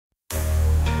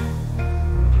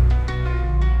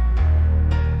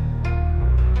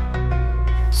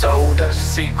So the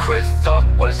secret thought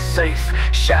was safe.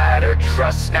 Shattered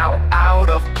trust now out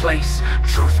of place.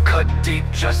 Truth cut deep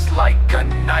just like a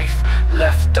knife.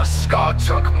 Left a scar,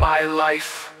 took my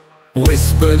life.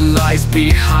 Whispered lies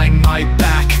behind my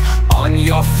back. On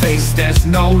your face there's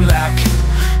no lack.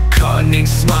 Cunning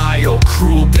smile,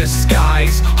 cruel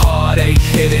disguise. Heartache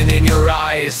hidden in your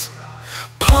eyes.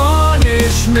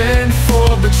 Punishment for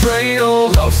betrayal.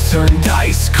 Love's turned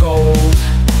ice cold.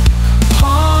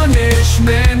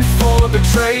 Punishment for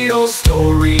betrayal.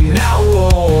 Story now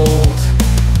old.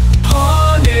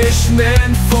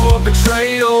 Punishment for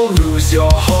betrayal. Lose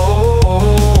your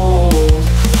hold.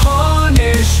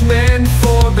 Punishment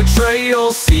for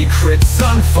betrayal. Secrets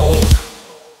unfold.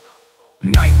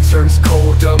 Night turns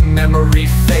cold, a memory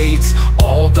fades.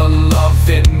 All the love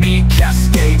in me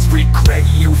cascades. Regret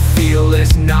you feel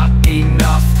is not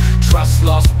enough. Trust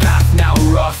lost, path now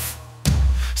rough.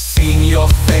 Seeing your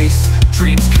face,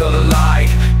 dreams collide.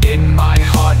 In my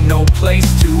heart, no place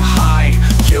to hide.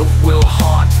 Guilt will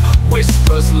haunt,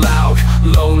 whispers loud.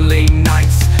 Lonely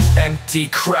nights, empty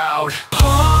crowd.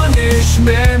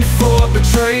 Punishment for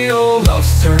betrayal.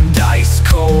 Love's turned ice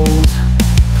cold.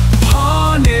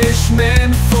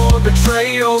 Punishment for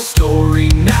betrayal. Story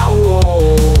now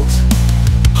old.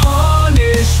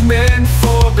 Punishment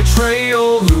for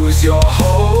betrayal. Lose your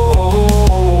hold.